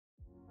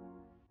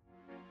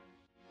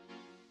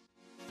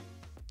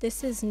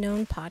This is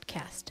Known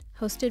Podcast,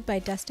 hosted by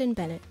Dustin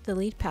Bennett, the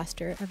lead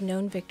pastor of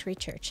Known Victory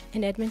Church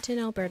in Edmonton,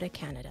 Alberta,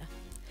 Canada.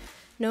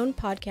 Known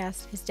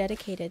Podcast is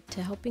dedicated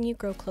to helping you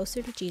grow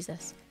closer to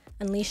Jesus,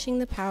 unleashing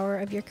the power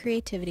of your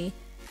creativity,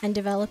 and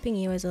developing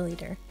you as a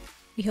leader.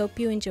 We hope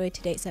you enjoy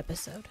today's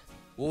episode.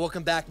 Well,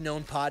 welcome back,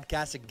 Known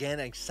Podcast. Again,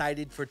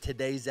 excited for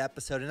today's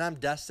episode. And I'm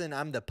Dustin.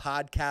 I'm the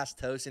podcast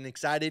host and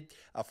excited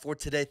for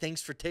today.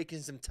 Thanks for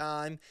taking some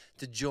time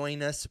to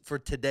join us for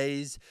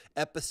today's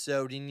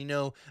episode. And you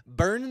know,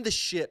 burn the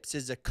ships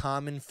is a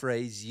common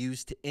phrase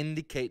used to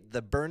indicate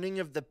the burning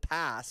of the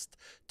past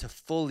to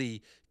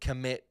fully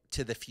commit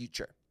to the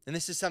future. And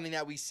this is something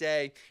that we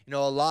say, a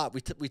lot.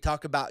 We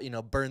talk about,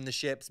 burn the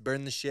ships,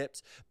 burn the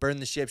ships, burn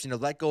the ships,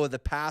 let go of the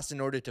past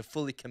in order to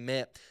fully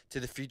commit to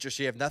the future.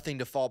 So you have nothing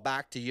to fall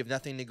back to. You have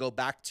nothing to go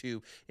back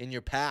to in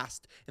your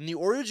past. And the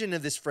origin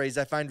of this phrase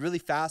I find really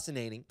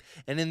fascinating.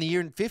 And in the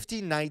year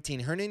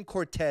 1519, Hernan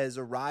Cortez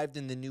arrived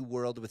in the New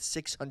World with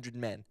 600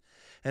 men.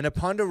 And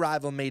upon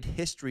arrival made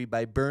history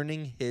by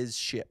burning his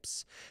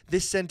ships.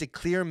 This sent a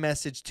clear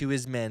message to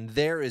his men.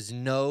 There is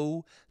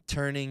no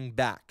turning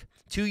back.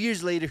 2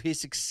 years later, he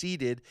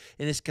succeeded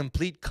in his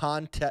complete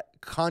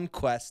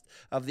conquest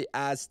of the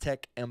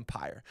Aztec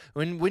Empire.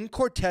 When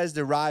Cortez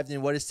arrived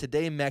in what is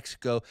today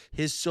Mexico,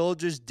 his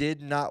soldiers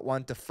did not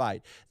want to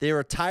fight. They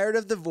were tired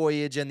of the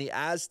voyage, and the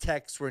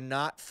Aztecs were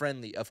not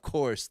friendly. Of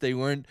course, they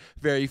weren't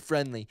very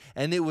friendly,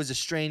 and it was a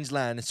strange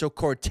land. And so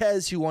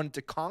Cortez, who wanted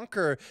to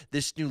conquer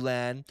this new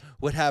land,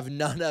 would have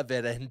none of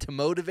it. And to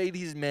motivate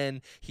his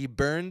men, he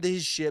burned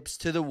his ships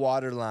to the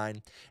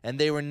waterline, and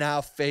they were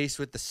now faced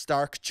with the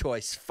stark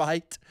choice: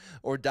 fight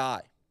or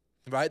die.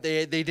 Right?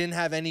 They didn't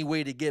have any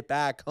way to get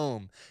back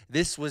home.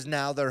 This was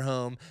now their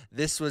home.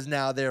 This was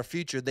now their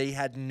future. They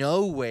had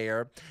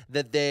nowhere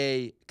that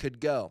they could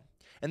go.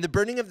 And the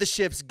burning of the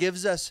ships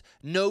gives us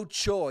no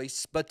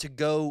choice but to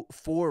go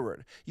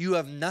forward. You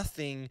have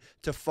nothing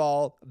to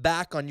fall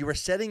back on. You are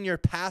setting your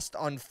past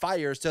on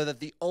fire so that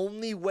the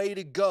only way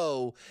to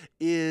go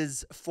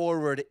is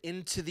forward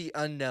into the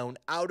unknown,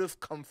 out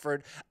of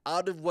comfort,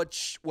 out of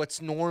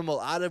what's normal,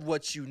 out of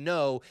what you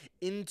know,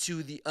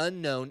 into the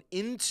unknown,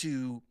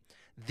 into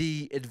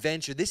the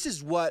adventure. This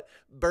is what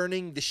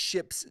burning the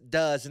ships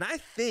does. And I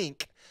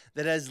think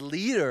that as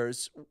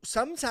leaders,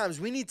 sometimes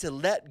we need to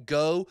let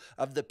go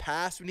of the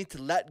past. We need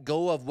to let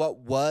go of what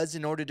was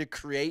in order to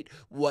create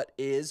what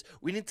is.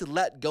 We need to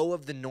let go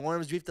of the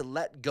norms. We have to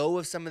let go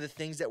of some of the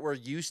things that we're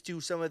used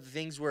to, some of the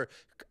things we're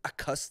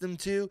accustomed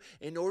to,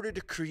 in order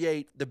to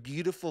create the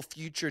beautiful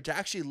future, to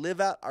actually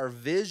live out our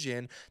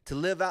vision, to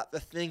live out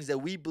the things that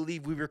we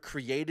believe we were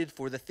created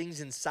for, the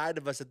things inside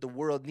of us that the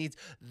world needs.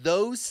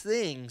 Those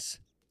things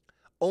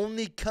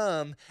only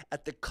come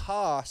at the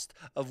cost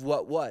of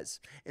what was.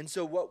 And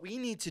so what we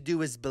need to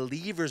do as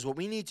believers, what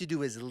we need to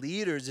do as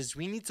leaders, is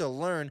we need to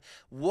learn,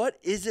 what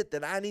is it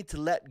that I need to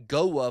let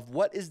go of?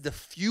 What is the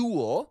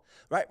fuel,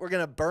 right? We're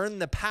going to burn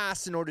the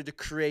past in order to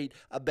create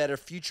a better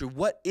future.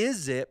 What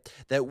is it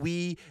that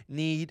we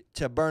need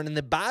to burn? And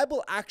the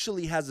Bible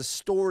actually has a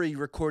story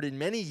recorded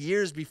many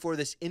years before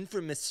this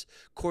infamous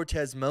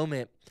Cortez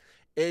moment.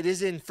 It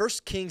is in 1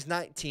 Kings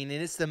 19,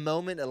 and it's the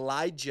moment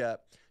Elijah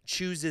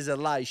chooses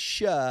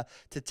Elisha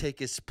to take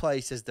his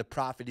place as the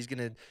prophet. He's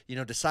going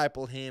to,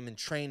 disciple him and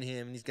train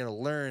him, and he's going to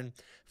learn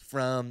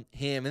from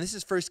him. And this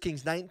is 1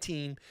 Kings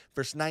 19,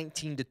 verse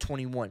 19 to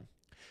 21.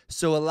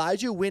 So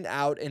Elijah went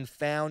out and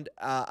found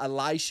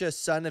Elisha,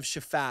 son of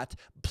Shaphat,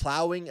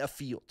 plowing a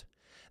field.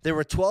 There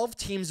were 12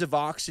 teams of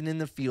oxen in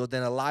the field,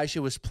 and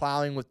Elisha was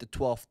plowing with the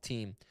 12th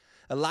team.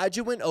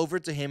 Elijah went over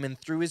to him and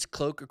threw his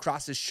cloak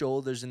across his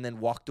shoulders and then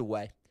walked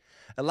away.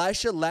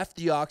 Elisha left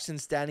the oxen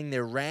standing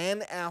there,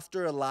 ran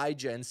after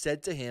Elijah, and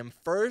said to him,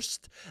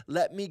 "First,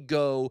 let me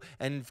go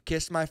and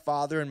kiss my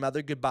father and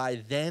mother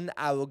goodbye, then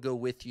I will go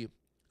with you."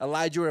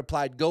 Elijah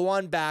replied, "Go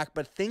on back,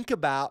 but think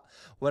about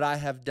what I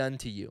have done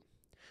to you."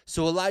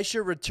 So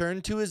Elisha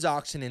returned to his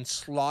oxen and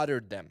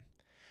slaughtered them.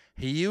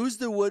 He used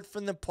the wood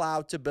from the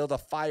plow to build a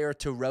fire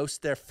to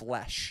roast their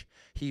flesh.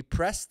 He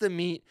passed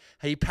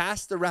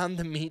around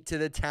the meat to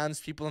the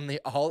townspeople, and they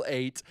all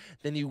ate.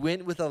 Then he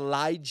went with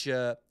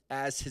Elijah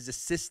as his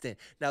assistant.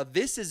 Now,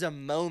 this is a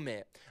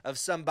moment of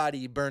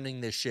somebody burning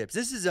their ships.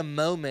 This is a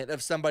moment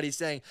of somebody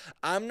saying,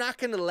 I'm not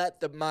going to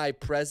let my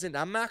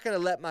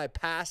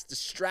past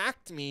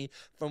distract me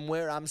from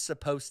where I'm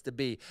supposed to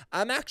be.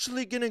 I'm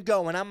actually going to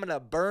go and I'm going to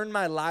burn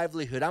my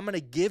livelihood. I'm going to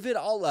give it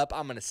all up.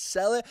 I'm going to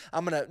sell it.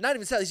 I'm going to not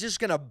even sell it. He's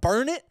just going to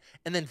burn it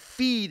and then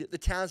feed the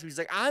townspeople. He's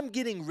like, I'm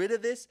getting rid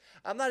of this.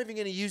 I'm not even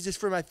going to use this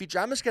for my future.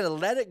 I'm just going to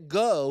let it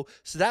go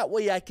so that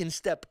way I can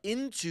step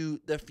into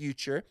the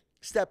future,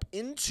 step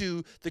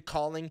into the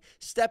calling,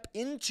 step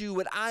into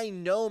what I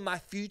know my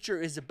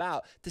future is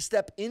about, to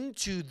step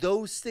into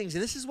those things.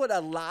 And this is what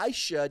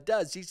Elisha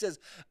does. He says,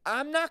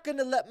 I'm not going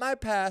to let my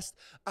past,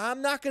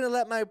 I'm not going to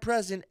let my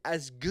present,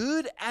 as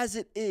good as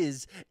it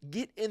is,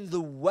 get in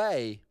the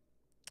way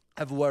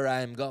of where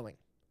I am going.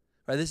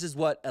 Right? This is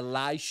what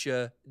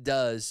Elisha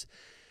does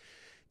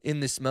in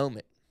this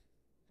moment.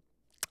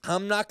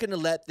 I'm not going to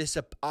let this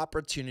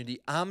opportunity,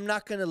 I'm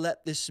not going to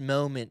let this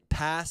moment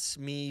pass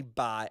me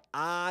by.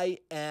 I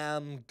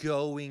am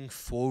going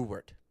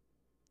forward.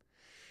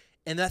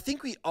 And I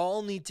think we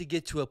all need to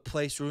get to a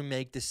place where we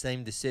make the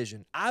same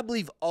decision. I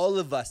believe all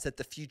of us that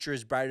the future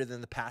is brighter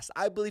than the past.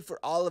 I believe for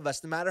all of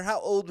us, no matter how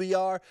old we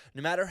are,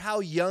 no matter how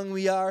young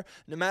we are,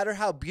 no matter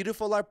how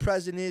beautiful our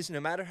present is, no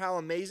matter how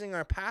amazing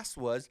our past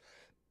was,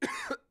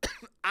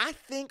 I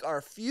think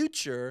our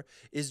future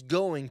is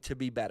going to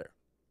be better.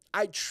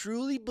 I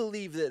truly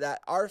believe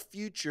that our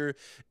future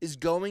is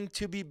going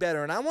to be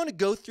better. And I want to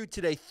go through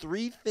today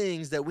 3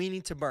 things that we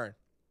need to burn.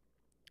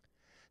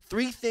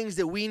 3 things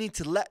that we need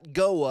to let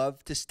go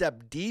of to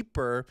step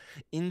deeper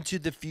into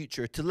the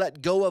future, to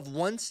let go of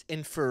once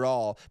and for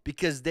all,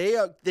 because they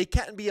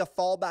can't be a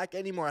fallback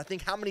anymore. I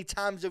think how many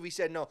times have we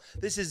said, no,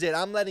 this is it.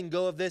 I'm letting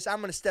go of this.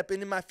 I'm going to step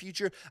into my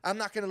future. I'm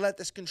not going to let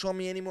this control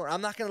me anymore.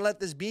 I'm not going to let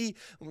this be,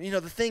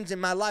 the things in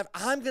my life.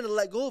 I'm going to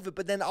let go of it.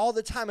 But then all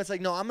the time it's like,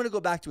 no, I'm going to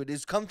go back to it.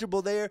 It's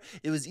comfortable there.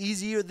 It was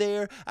easier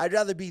there. I'd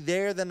rather be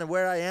there than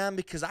where I am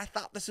because I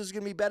thought this was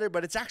going to be better,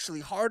 but it's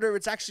actually harder.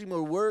 It's actually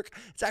more work.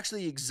 It's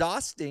actually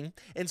exhausting.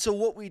 And so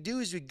what we do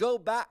is we go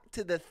back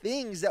to the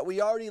things that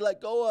we already let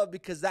go of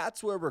because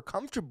that's where we're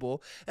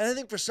comfortable. And I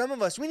think for some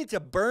of us, we need to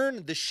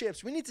burn the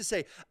ships. We need to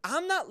say,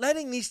 I'm not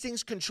letting these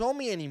things control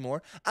me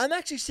anymore. I'm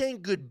actually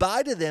saying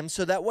goodbye to them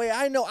so that way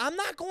I know I'm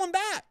not going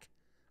back.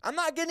 I'm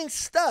not getting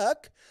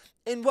stuck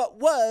in what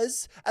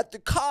was at the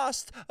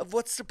cost of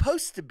what's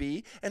supposed to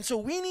be. And so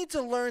we need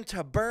to learn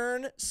to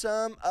burn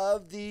some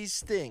of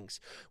these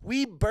things.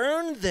 We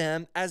burn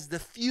them as the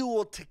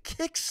fuel to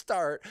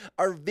kickstart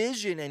our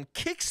vision and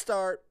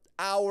kickstart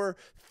our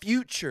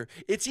future.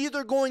 It's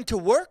either going to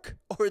work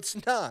or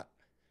it's not.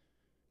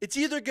 It's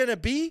either going to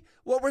be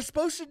what we're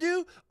supposed to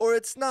do or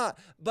it's not.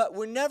 But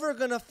we're never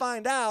going to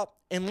find out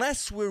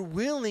unless we're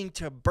willing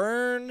to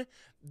burn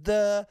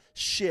the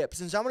ships.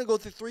 And so I'm going to go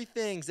through 3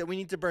 things that we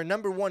need to burn.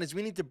 Number 1 is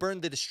we need to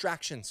burn the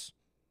distractions.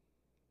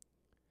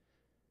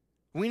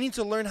 We need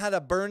to learn how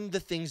to burn the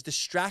things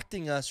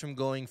distracting us from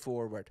going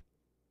forward.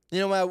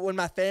 When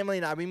my family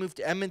and we moved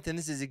to Edmonton,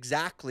 this is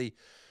exactly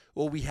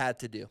what we had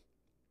to do.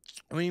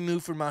 When we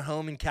moved from our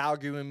home in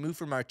Calgary, when we moved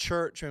from our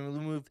church, when we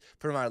moved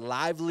from our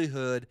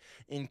livelihood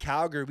in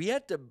Calgary, we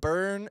had to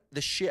burn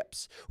the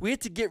ships. We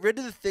had to get rid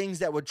of the things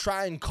that would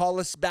try and call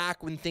us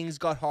back when things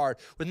got hard.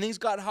 When things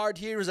got hard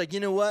here, it was like, you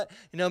know what?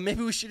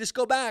 Maybe we should just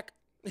go back.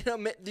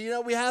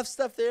 We have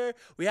stuff there.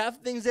 We have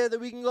things there that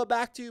we can go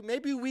back to.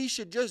 Maybe we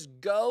should just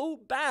go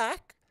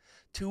back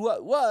to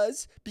what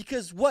was,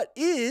 because what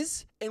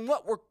is and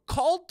what we're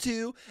called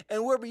to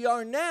and where we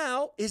are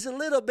now is a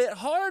little bit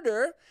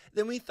harder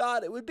than we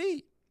thought it would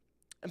be.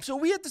 And so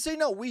we had to say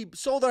no. We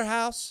sold our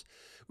house,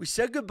 we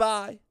said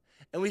goodbye,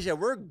 and we said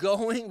we're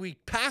going. We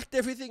packed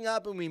everything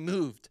up and we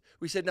moved.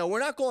 We said, no, we're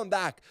not going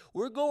back.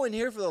 We're going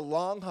here for the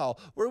long haul.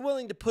 We're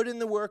willing to put in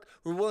the work.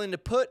 We're willing to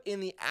put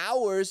in the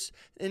hours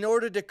in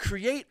order to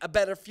create a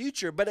better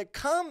future. But it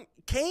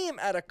came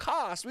at a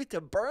cost. We had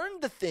to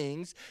burn the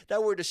things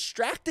that were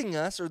distracting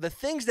us or the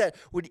things that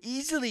would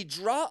easily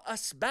draw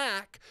us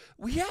back.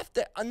 We have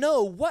to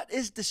know what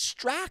is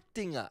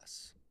distracting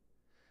us.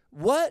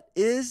 What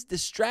is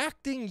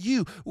distracting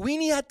you?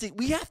 We have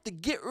to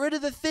get rid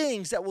of the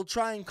things that will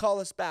try and call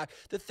us back.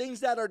 The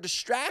things that are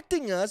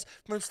distracting us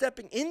from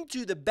stepping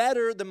into the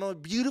better, the more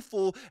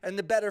beautiful, and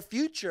the better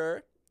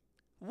future.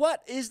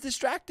 What is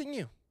distracting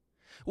you?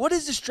 What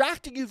is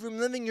distracting you from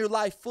living your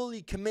life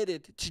fully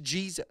committed to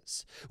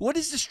Jesus? What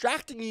is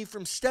distracting you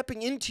from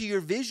stepping into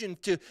your vision,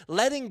 to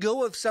letting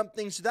go of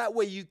something so that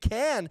way you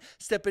can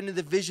step into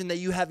the vision that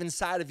you have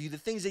inside of you, the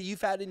things that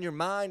you've had in your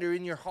mind or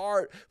in your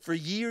heart for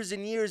years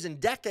and years and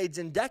decades,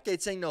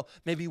 saying, no,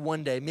 maybe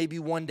one day, maybe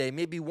one day,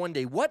 maybe one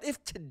day. What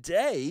if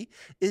today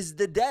is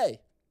the day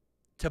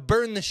to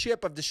burn the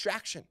ship of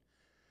distraction?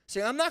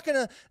 Saying, I'm not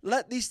going to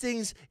let these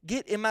things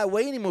get in my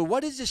way anymore.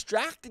 What is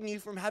distracting you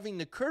from having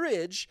the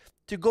courage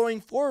to going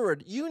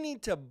forward? You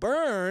need to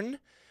burn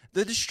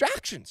the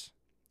distractions.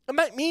 It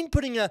might mean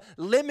putting a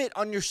limit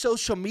on your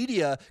social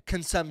media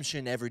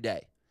consumption every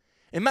day.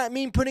 It might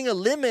mean putting a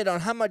limit on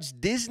how much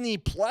Disney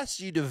Plus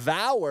you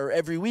devour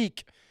every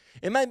week.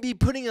 It might be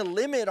putting a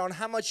limit on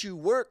how much you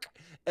work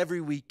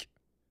every week.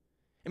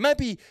 It might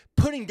be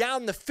putting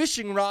down the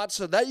fishing rod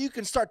so that you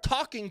can start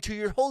talking to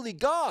your holy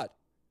God.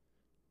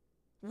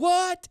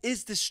 What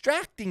is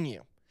distracting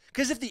you?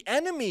 Because if the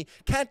enemy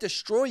can't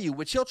destroy you,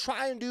 which he'll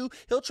try and do,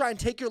 he'll try and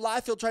take your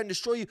life, he'll try and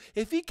destroy you.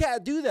 If he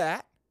can't do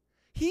that,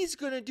 he's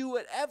going to do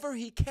whatever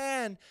he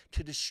can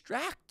to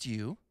distract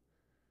you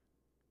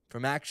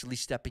from actually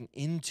stepping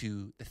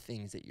into the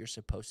things that you're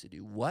supposed to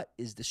do. What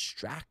is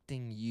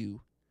distracting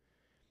you?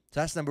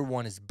 So that's number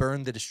 1, is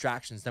burn the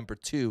distractions. Number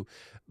 2,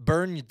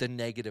 burn the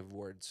negative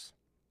words.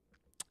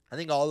 I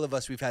think all of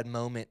us, we've had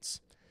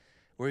moments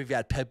where we've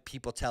had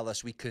people tell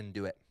us we couldn't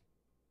do it.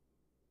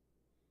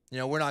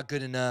 We're not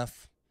good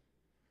enough.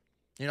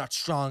 You're not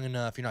strong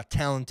enough. You're not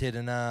talented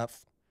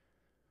enough.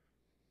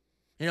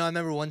 I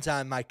remember one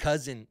time my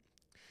cousin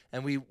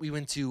and we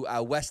went to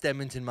West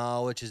Edmonton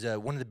Mall, which is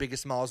one of the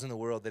biggest malls in the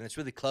world, and it's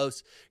really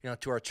close,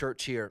 to our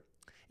church here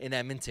in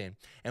Edmonton.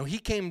 And he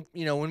came,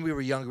 when we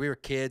were younger, we were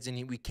kids,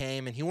 and we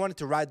came, and he wanted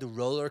to ride the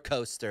roller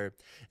coaster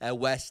at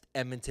West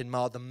Edmonton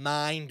Mall, the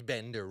Mind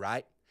Bender,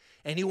 right?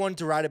 And he wanted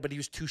to ride it, but he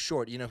was too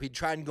short. He'd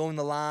try and go in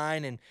the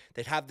line, and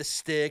they'd have the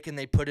stick, and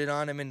they'd put it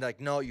on him, and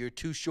like, no, you're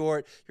too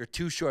short.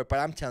 But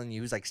I'm telling you,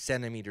 he was like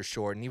centimeters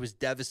short, and he was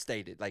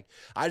devastated. Like,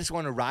 I just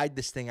want to ride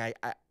this thing.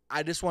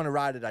 I just want to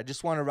ride it. I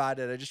just want to ride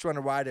it. I just want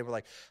to ride it. We're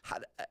like,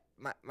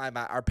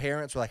 our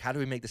parents were like, how do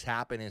we make this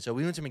happen? And so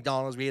we went to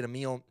McDonald's. We ate a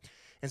meal.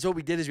 And so what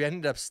we did is we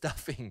ended up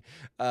stuffing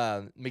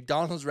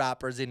McDonald's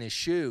wrappers in his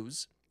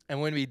shoes. And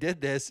when we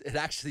did this, it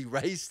actually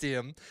raised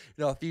him,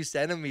 a few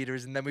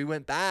centimeters. And then we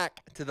went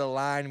back to the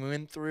line. We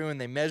went through, and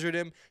they measured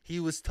him.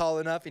 He was tall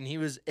enough, and he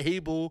was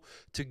able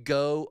to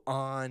go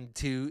on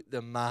to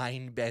the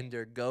Mind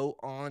Bender, go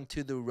on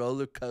to the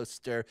roller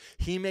coaster.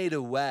 He made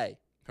a way,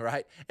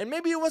 right? And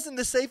maybe it wasn't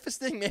the safest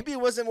thing. Maybe it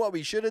wasn't what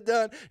we should have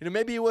done.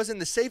 Maybe it wasn't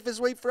the safest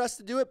way for us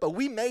to do it, but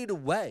we made a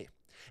way.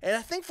 And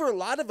I think for a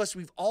lot of us,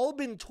 we've all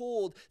been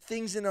told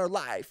things in our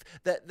life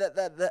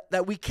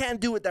that we can't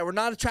do it, that we're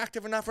not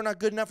attractive enough, we're not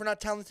good enough, we're not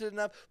talented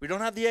enough, we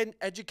don't have the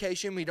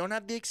education, we don't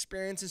have the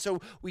experience, and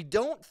so we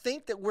don't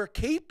think that we're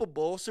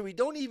capable, so we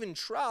don't even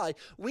try.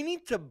 We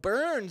need to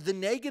burn the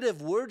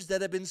negative words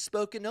that have been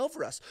spoken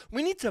over us.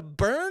 We need to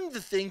burn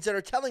the things that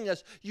are telling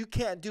us you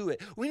can't do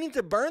it. We need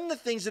to burn the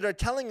things that are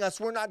telling us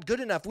we're not good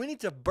enough. We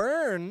need to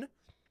burn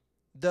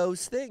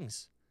those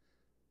things.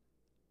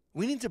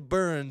 We need to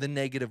burn the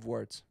negative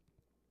words.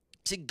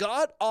 See,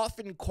 God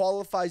often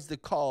qualifies the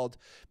called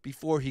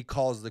before he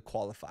calls the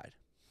qualified.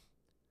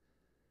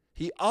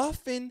 He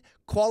often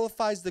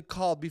qualifies the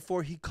called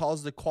before he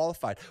calls the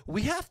qualified.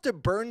 We have to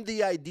burn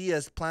the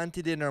ideas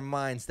planted in our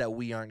minds that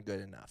we aren't good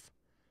enough,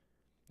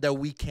 that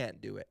we can't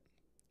do it,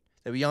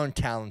 that we aren't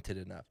talented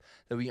enough,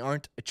 that we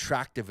aren't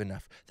attractive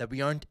enough, that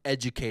we aren't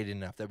educated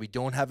enough, that we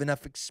don't have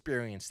enough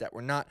experience, that we're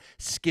not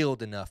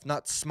skilled enough,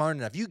 not smart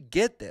enough. You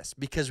get this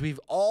because we've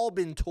all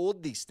been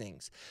told these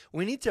things.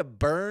 We need to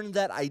burn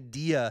that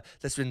idea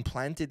that's been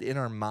planted in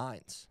our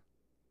minds.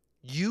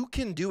 You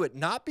can do it,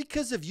 not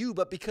because of you,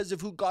 but because of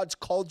who God's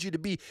called you to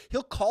be.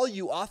 He'll call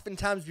you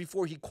oftentimes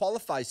before he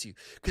qualifies you.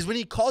 Because when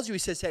he calls you, he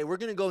says, hey, we're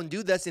going to go and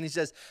do this. And he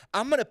says,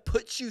 I'm going to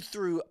put you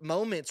through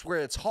moments where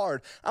it's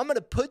hard. I'm going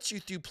to put you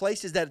through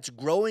places that it's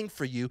growing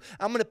for you.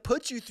 I'm going to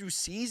put you through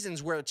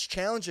seasons where it's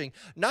challenging.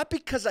 Not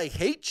because I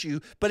hate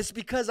you, but it's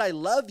because I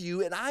love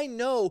you. And I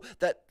know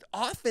that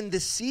often the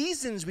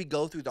seasons we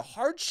go through, the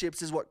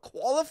hardships, is what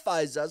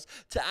qualifies us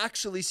to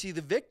actually see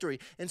the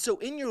victory. And so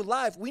in your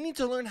life, we need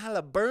to learn how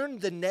to burn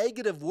the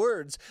negative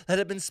words that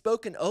have been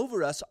spoken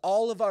over us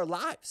all of our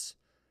lives.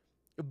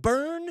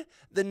 Burn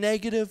the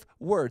negative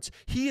words.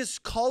 He is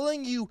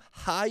calling you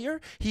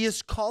higher. He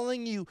is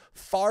calling you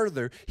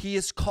farther. He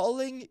is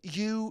calling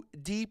you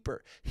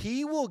deeper.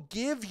 He will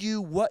give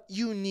you what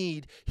you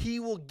need. He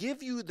will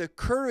give you the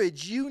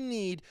courage you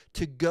need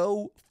to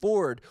go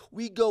forward.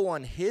 We go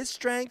on his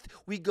strength.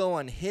 We go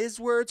on his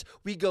words.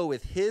 We go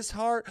with his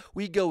heart.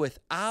 We go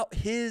without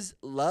his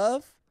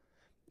love.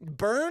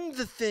 Burn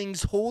the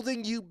things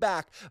holding you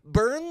back.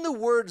 Burn the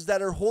words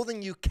that are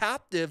holding you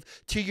captive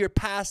to your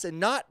past and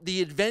not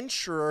the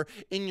adventurer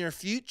in your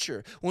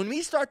future. When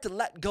we start to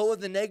let go of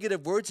the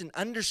negative words and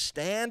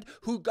understand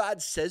who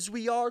God says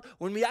we are,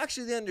 when we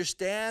actually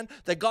understand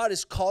that God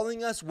is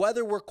calling us,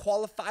 whether we're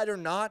qualified or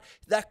not,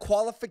 that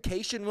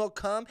qualification will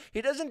come.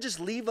 He doesn't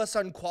just leave us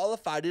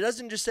unqualified. He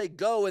doesn't just say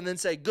go and then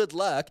say good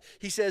luck.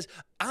 He says,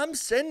 I'm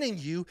sending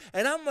you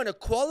and I'm going to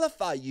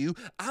qualify you.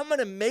 I'm going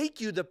to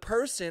make you the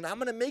person. I'm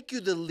going to make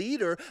you the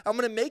leader. I'm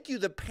going to make you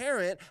the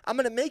parent. I'm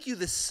going to make you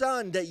the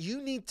son that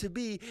you need to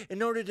be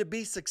in order to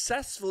be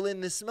successful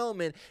in this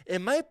moment.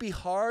 It might be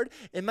hard.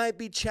 It might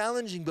be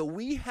challenging, but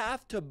we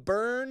have to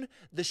burn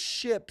the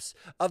ships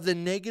of the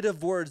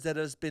negative words that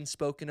has been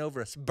spoken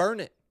over us. Burn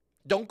it.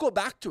 Don't go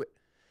back to it.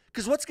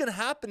 Because what's going to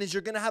happen is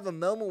you're going to have a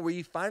moment where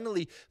you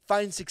finally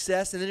find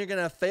success, and then you're going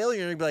to have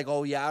failure, and you're going to be like,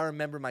 oh, yeah, I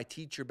remember my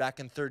teacher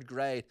back in 3rd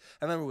grade.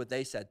 I remember what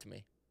they said to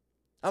me.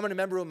 I'm going to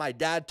remember what my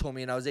dad told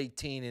me when I was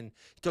 18, and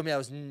he told me I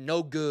was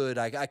no good.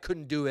 I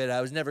couldn't do it.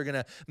 I was never going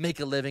to make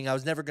a living. I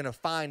was never going to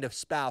find a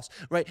spouse,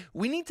 right?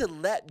 We need to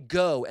let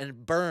go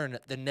and burn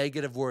the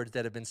negative words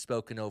that have been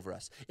spoken over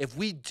us. If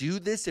we do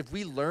this, if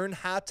we learn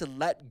how to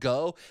let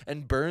go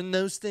and burn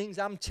those things,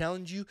 I'm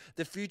telling you,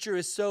 the future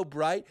is so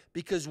bright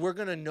because we're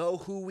going to know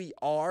who we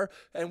are,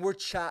 and we're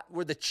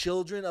the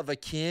children of a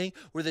king.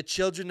 We're the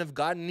children of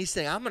God, and he's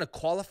saying, I'm going to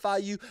qualify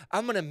you.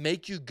 I'm going to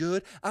make you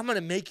good. I'm going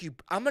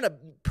to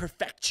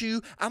perfect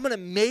you. I'm going to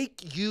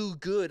make you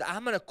good.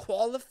 I'm going to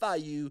qualify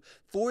you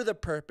for the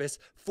purpose,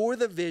 for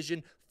the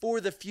vision,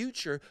 for the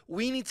future.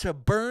 We need to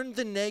burn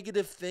the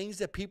negative things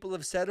that people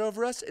have said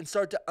over us and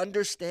start to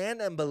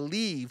understand and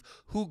believe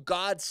who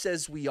God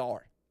says we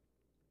are.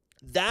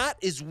 That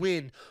is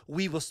when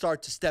we will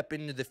start to step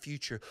into the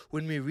future,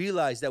 when we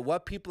realize that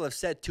what people have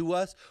said to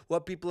us,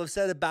 what people have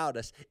said about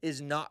us is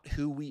not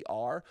who we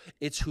are.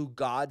 It's who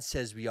God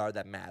says we are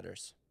that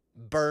matters.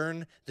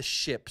 Burn the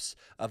ships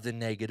of the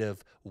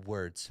negative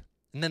words.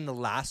 And then the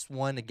last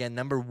one, again,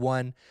 number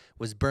 1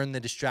 was burn the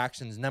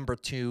distractions. Number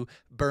 2,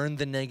 burn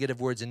the negative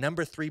words. And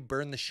number 3,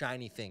 burn the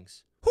shiny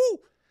things. Whoo!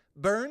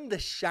 Burn the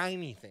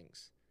shiny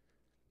things.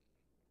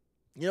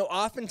 You know,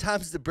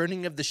 oftentimes the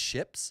burning of the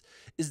ships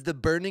is the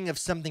burning of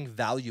something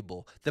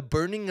valuable, the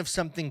burning of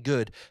something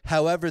good.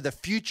 However, the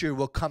future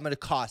will come at a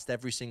cost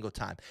every single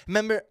time.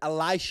 Remember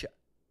Elisha?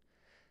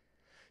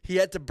 He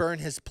had to burn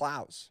his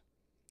plows.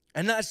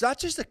 And that's not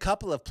just a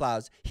couple of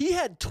plows. He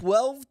had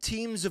 12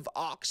 teams of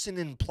oxen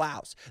and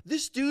plows.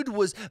 This dude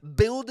was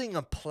building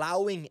a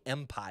plowing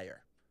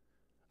empire.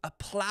 A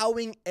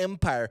plowing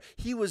empire.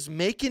 He was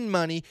making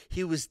money.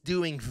 He was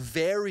doing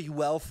very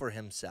well for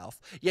himself.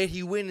 Yet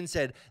he went and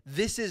said,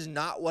 this is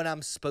not what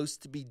I'm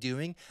supposed to be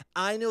doing.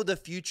 I know the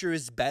future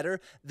is better.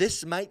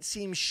 This might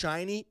seem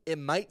shiny. It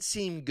might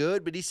seem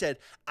good. But he said,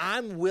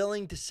 I'm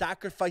willing to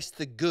sacrifice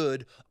the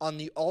good on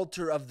the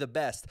altar of the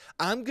best.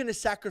 I'm going to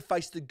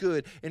sacrifice the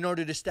good in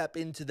order to step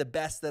into the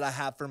best that I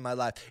have for my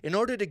life. In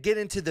order to get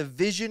into the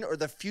vision or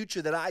the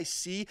future that I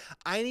see,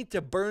 I need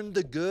to burn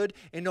the good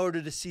in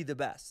order to see the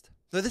best.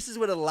 So this is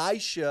what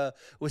Elisha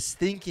was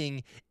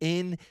thinking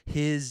in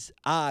his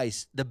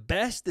eyes. The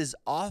best is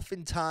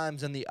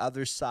oftentimes on the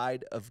other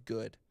side of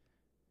good.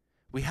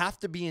 We have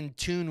to be in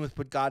tune with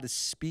what God is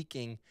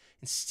speaking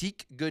and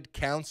seek good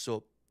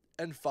counsel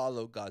and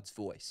follow God's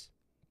voice.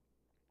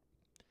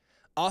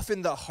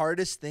 Often the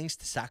hardest things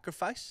to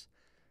sacrifice,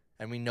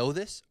 and we know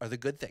this, are the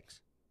good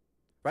things,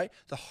 right?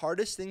 The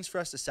hardest things for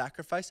us to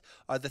sacrifice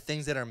are the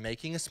things that are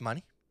making us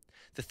money.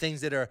 The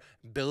things that are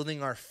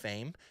building our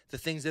fame, the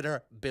things that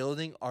are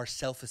building our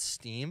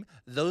self-esteem,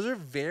 those are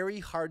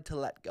very hard to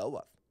let go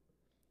of.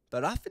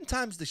 But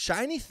oftentimes the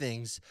shiny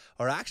things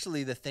are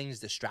actually the things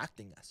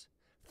distracting us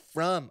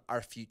from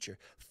our future,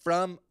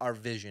 from our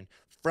vision,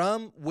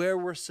 from where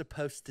we're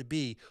supposed to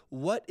be.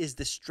 What is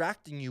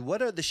distracting you?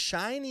 What are the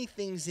shiny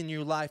things in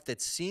your life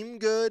that seem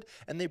good,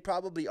 and they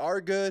probably are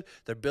good?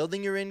 They're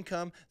building your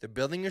income, they're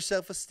building your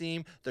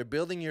self-esteem, they're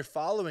building your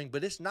following,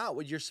 but it's not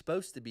what you're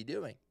supposed to be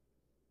doing.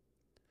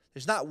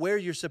 It's not where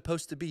you're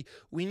supposed to be.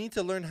 We need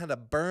to learn how to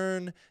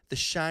burn the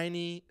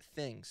shiny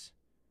things.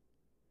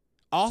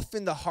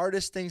 Often the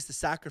hardest things to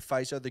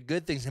sacrifice are the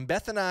good things. And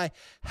Beth and I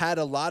had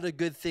a lot of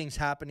good things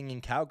happening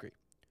in Calgary.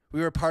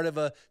 We were part of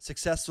a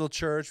successful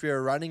church. We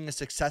were running a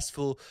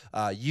successful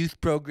youth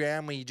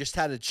program. We just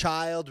had a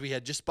child. We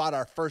had just bought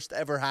our first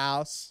ever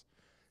house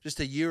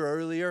just a year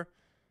earlier.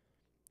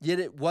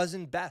 Yet it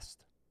wasn't best.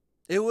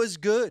 It was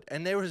good,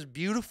 and it was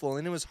beautiful,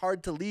 and it was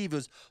hard to leave. It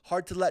was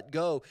hard to let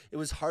go. It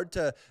was hard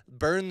to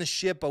burn the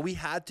ship, but we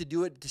had to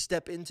do it to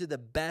step into the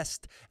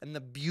best and the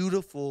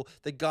beautiful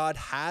that God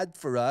had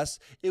for us.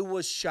 It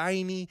was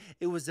shiny.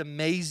 It was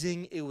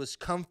amazing. It was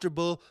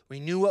comfortable. We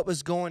knew what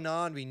was going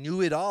on. We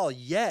knew it all,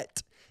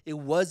 yet it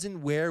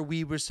wasn't where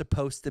we were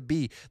supposed to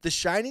be. The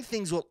shiny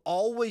things will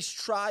always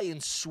try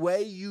and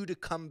sway you to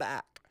come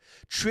back.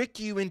 Trick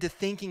you into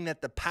thinking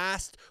that the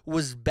past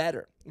was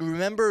better.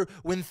 Remember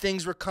when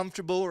things were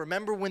comfortable.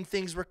 Remember when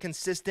things were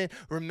consistent.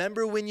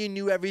 Remember when you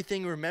knew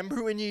everything.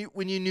 Remember when you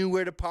knew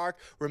where to park.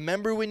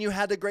 Remember when you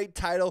had a great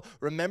title.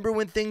 Remember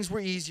when things were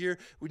easier.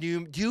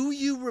 Do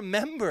you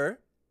remember?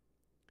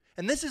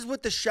 And this is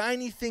what the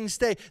shiny things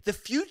say. The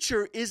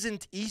future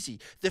isn't easy.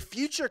 The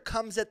future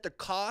comes at the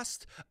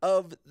cost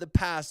of the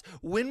past.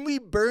 When we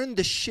burn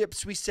the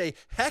ships, we say,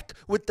 heck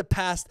with the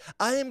past.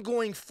 I am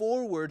going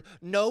forward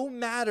no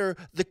matter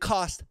the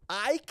cost.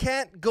 I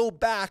can't go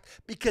back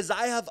because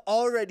I have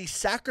already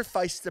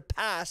sacrificed the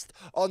past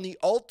on the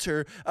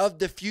altar of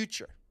the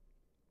future.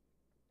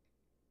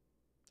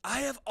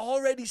 I have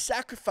already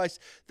sacrificed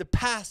the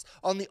past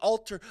on the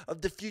altar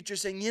of the future,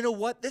 saying, you know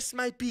what, this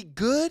might be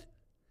good,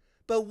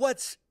 but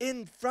what's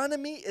in front of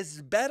me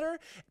is better,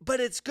 but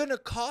it's going to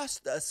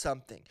cost us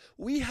something.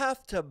 We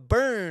have to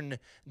burn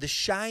the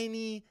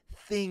shiny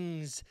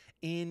things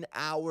in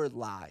our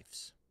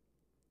lives.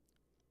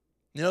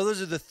 You know,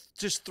 those are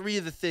just 3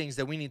 of the things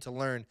that we need to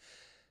learn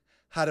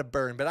how to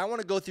burn. But I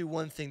want to go through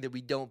one thing that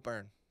we don't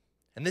burn.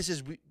 And this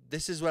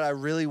is what I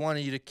really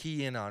wanted you to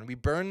key in on. We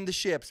burn the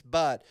ships,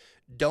 but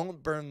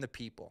don't burn the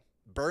people.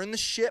 Burn the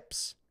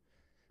ships,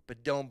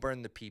 but don't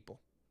burn the people.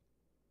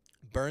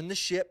 Burn the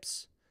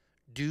ships.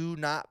 Do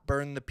not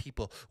burn the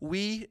people.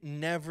 We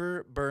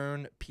never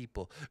burn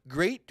people.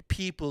 Great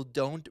people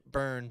don't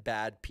burn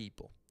bad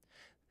people.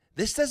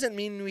 This doesn't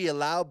mean we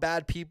allow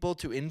bad people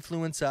to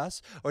influence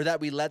us or that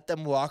we let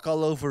them walk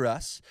all over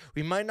us.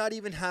 We might not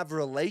even have a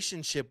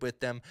relationship with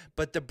them,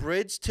 but the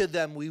bridge to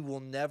them we will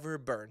never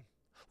burn.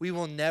 We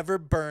will never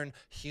burn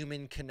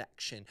human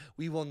connection.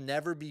 We will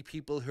never be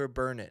people who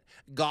burn it.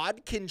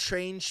 God can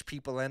change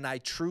people, and I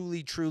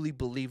truly, truly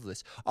believe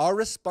this. Our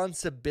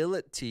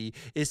responsibility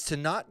is to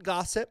not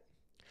gossip,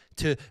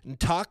 to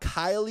talk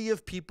highly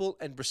of people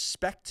and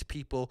respect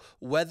people,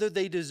 whether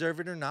they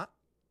deserve it or not.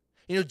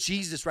 You know,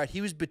 Jesus, right?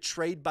 He was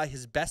betrayed by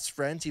his best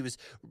friends.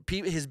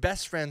 His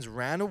best friends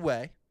ran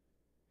away.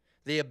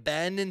 They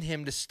abandoned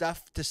him to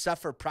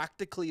suffer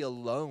practically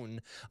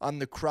alone on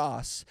the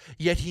cross,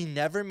 yet he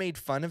never made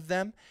fun of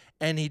them,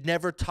 and he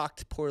never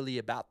talked poorly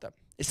about them.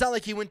 It's not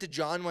like he went to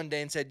John one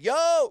day and said,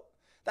 "Yo,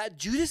 that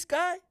Judas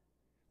guy,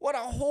 what a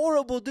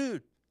horrible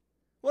dude.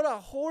 What a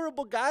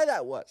horrible guy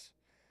that was."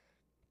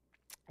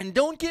 And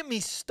don't get me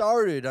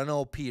started on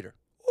old Peter.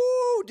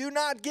 Ooh, do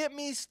not get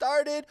me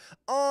started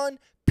on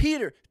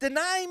Peter.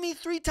 Deny me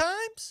 3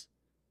 times?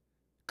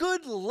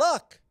 Good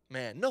luck,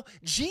 man. No,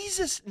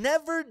 Jesus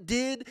never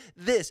did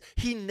this.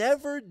 He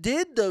never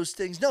did those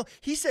things. No,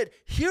 he said,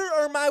 "Here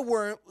are my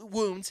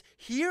wounds.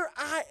 Here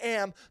I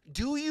am.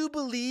 Do you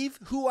believe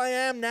who I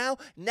am now?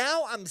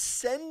 Now I'm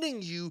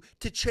sending you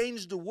to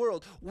change the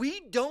world." We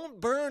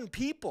don't burn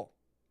people.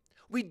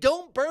 We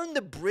don't burn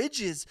the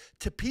bridges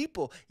to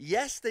people.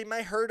 Yes, they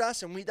might hurt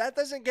us, and that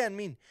doesn't, again,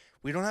 mean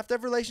we don't have to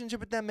have a relationship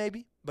with them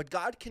maybe, but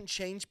God can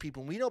change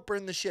people. We don't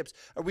burn the ships,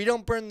 or we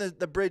don't burn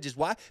the bridges.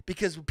 Why?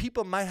 Because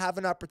people might have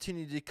an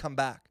opportunity to come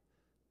back,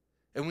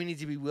 and we need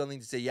to be willing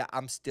to say, "Yeah,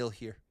 I'm still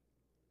here.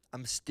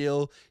 I'm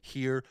still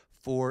here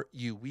for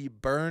you." We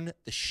burn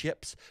the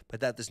ships,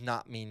 but that does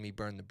not mean we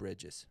burn the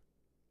bridges.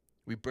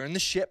 We burn the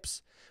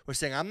ships. We're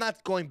saying, "I'm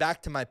not going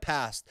back to my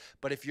past,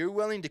 but if you're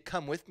willing to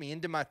come with me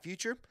into my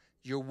future,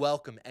 you're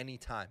welcome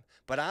anytime.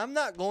 But I'm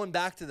not going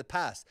back to the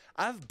past.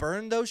 I've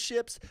burned those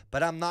ships,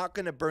 but I'm not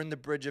going to burn the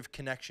bridge of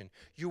connection.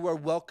 You are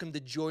welcome to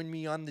join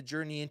me on the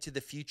journey into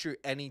the future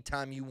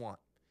anytime you want.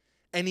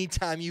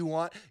 Anytime you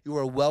want, you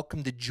are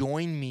welcome to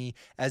join me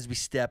as we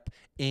step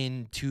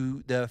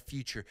into the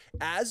future."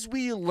 As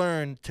we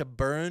learn to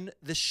burn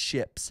the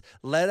ships,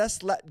 let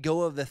us let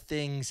go of the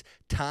things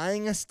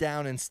tying us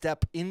down and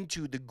step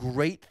into the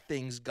great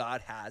things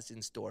God has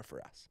in store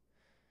for us.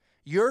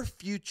 Your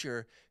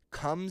future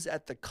comes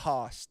at the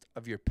cost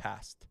of your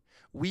past.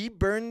 We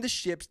burn the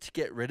ships to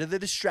get rid of the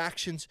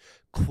distractions,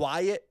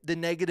 quiet the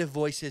negative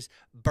voices,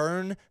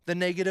 burn the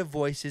negative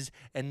voices,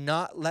 and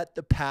not let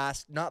the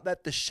past, not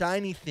let the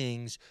shiny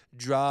things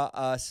draw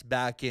us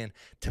back in.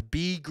 To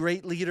be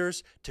great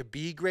leaders, to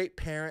be great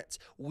parents,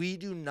 we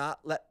do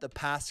not let the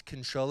past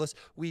control us.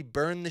 We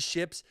burn the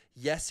ships.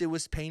 Yes, it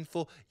was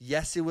painful.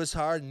 Yes, it was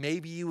hard.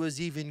 Maybe it was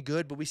even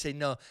good, but we say,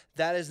 "No,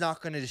 that is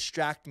not going to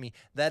distract me.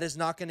 That is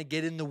not going to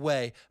get in the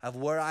way of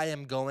where I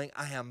am going.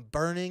 I am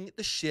burning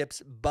the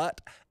ships, but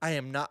I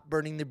am not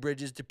burning the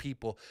bridges to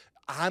people.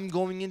 I'm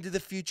going into the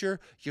future.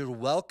 You're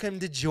welcome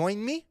to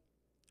join me,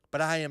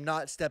 but I am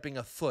not stepping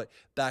a foot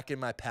back in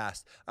my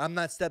past. I'm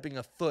not stepping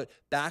a foot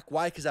back."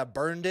 Why? Because I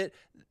burned it.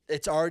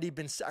 It's already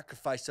been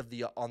sacrificed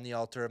on the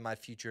altar of my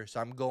future, so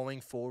I'm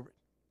going forward.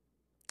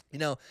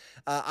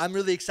 I'm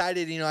really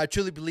excited. I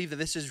truly believe that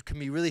this can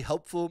be really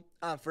helpful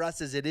for us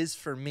as it is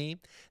for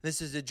me.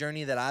 This is a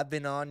journey that I've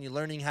been on. You're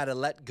learning how to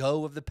let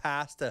go of the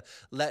past, to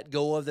let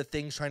go of the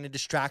things trying to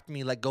distract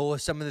me, let go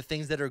of some of the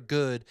things that are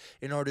good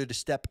in order to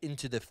step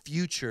into the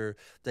future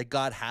that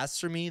God has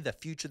for me, the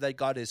future that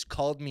God has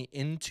called me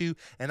into.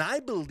 And I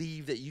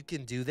believe that you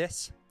can do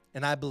this,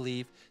 and I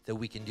believe that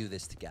we can do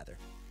this together.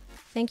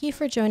 Thank you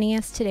for joining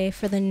us today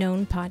for the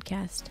Known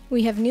Podcast.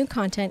 We have new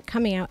content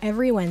coming out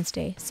every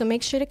Wednesday, so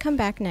make sure to come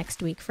back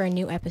next week for a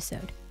new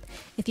episode.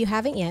 If you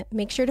haven't yet,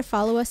 make sure to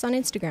follow us on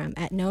Instagram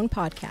at Known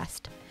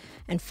Podcast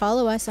and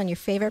follow us on your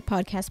favorite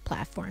podcast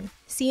platform.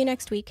 See you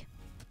next week.